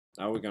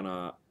now we're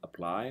gonna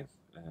apply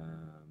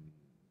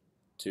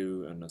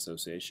to an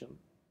association.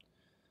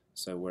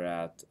 So we're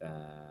at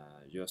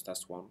US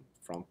Test 1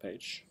 front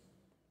page.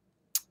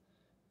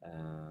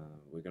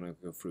 We're gonna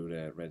go through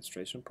the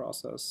registration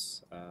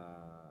process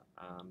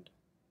and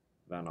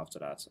then after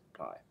that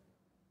apply.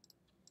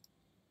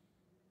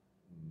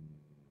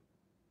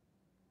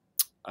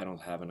 I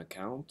don't have an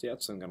account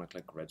yet, so I'm gonna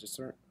click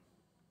register.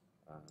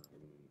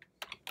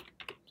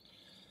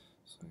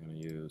 So I'm gonna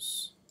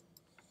use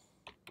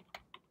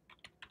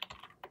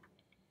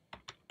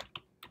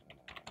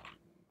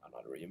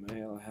another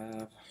email I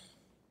have,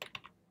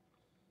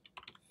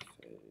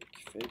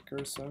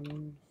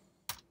 Fakerson.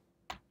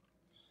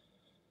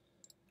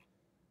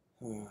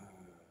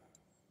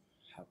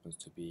 Happens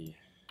to be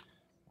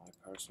my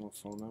personal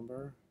phone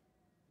number,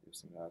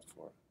 using that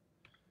for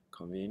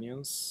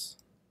convenience.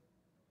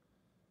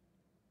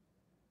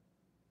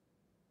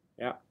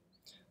 Yeah,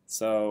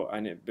 so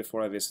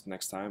before I visit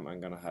next time, I'm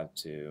gonna have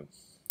to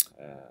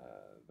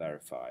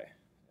verify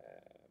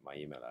my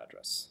email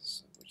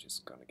address, which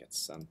is gonna get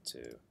sent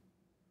to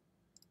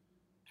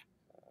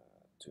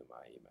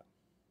my email.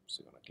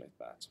 So I'm gonna click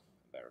that,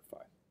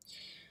 verify.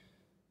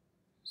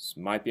 This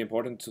might be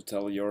important to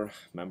tell your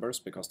members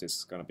because this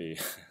is gonna be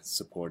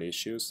support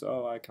issues.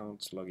 So I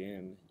can't log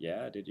in.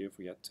 Yeah, did you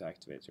forget to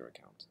activate your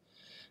account?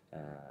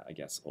 I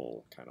guess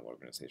all kind of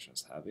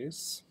organizations have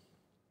this.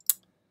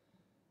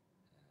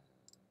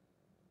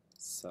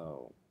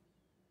 So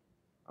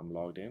I'm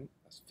logged in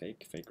as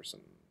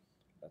Fakerson.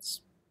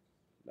 Let's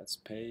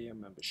pay a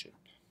membership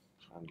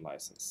and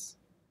license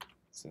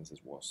since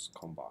it was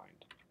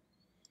combined.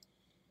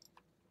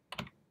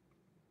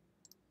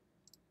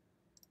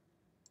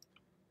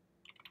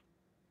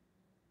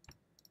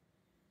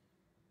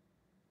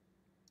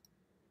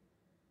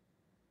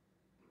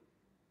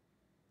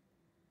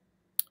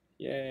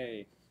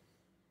 Yay!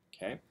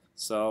 Okay,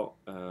 so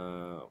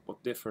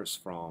what differs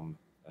from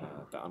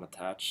the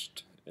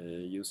unattached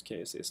use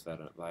case is that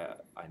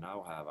I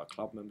now have a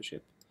club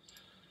membership,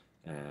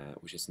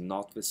 which is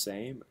not the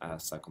same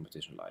as a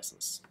competition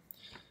license.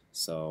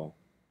 So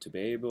to be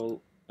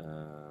able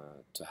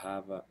to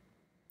have a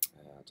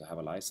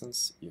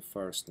license, you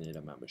first need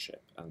a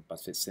membership, but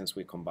since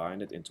we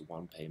combined it into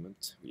one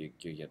payment, you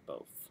get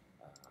both.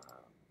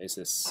 This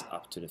is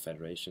up to the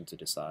federation to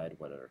decide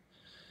whether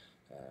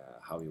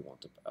how you want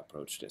to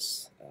approach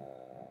this,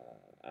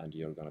 and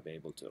you're going to be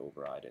able to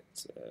override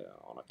it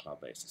on a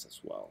club basis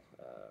as well.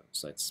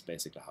 So it's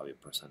basically how you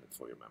present it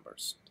for your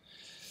members.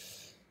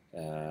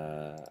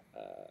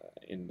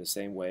 In the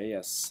same way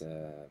as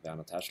the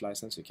unattached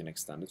license, you can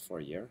extend it for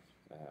a year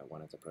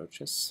when it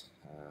approaches.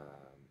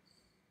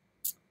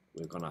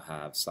 We're going to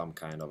have some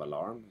kind of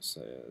alarm,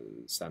 so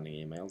sending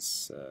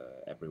emails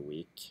every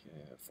week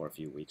for a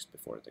few weeks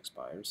before it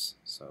expires.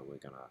 So we're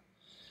going to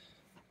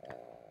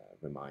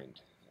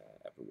remind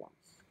everyone.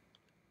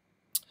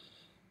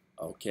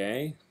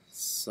 Okay,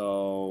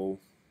 so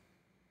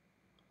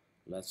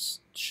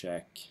let's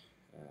check.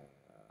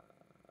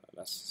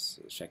 Let's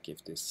check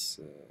if this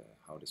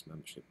how this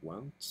membership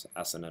went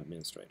as an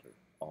administrator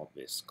of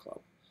this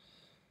club.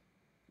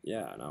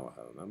 Yeah, now I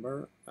have a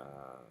member.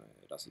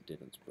 It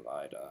didn't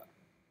provide a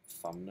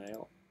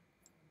thumbnail,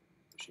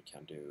 which you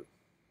can do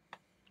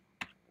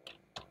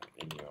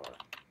in your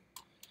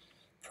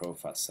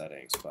profile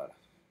settings, but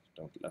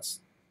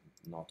let's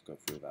not go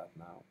through that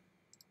now.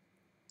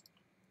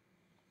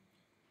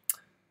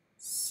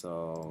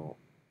 So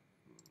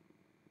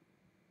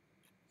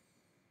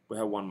we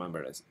have one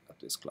member at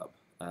this club,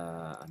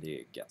 and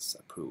he gets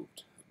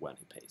approved when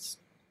he pays.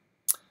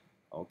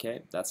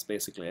 Okay, that's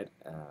basically it.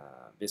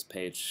 This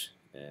page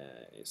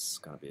is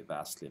going to be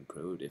vastly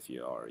improved if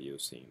you are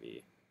using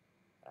the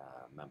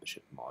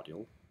membership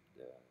module,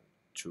 the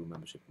true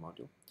membership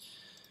module.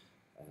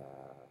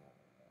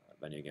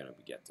 Then you're going to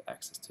get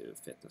access to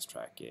fitness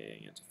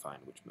tracking and to find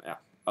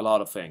a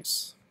lot of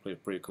things,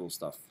 pretty cool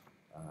stuff.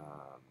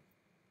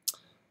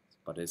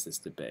 But this is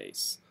the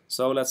base.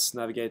 So let's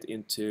navigate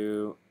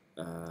into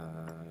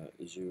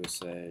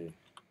USA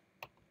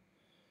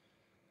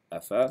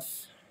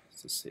FF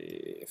to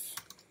see if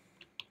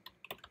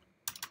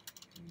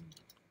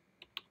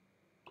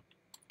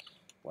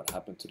what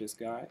happened to this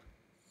guy.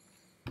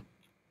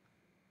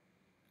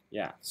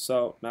 Yeah,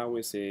 so now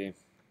we see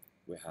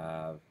we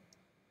have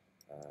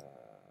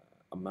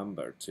a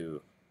member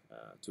to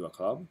a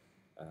club.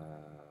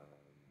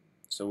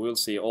 So we'll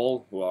see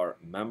all who are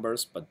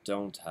members but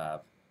don't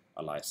have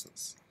a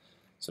license.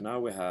 So now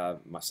we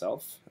have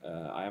myself.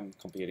 I am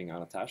competing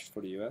unattached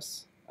for the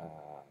US.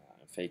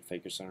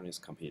 Fakerson is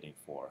competing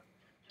for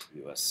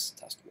US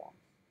Test 1.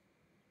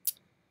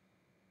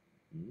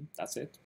 That's it.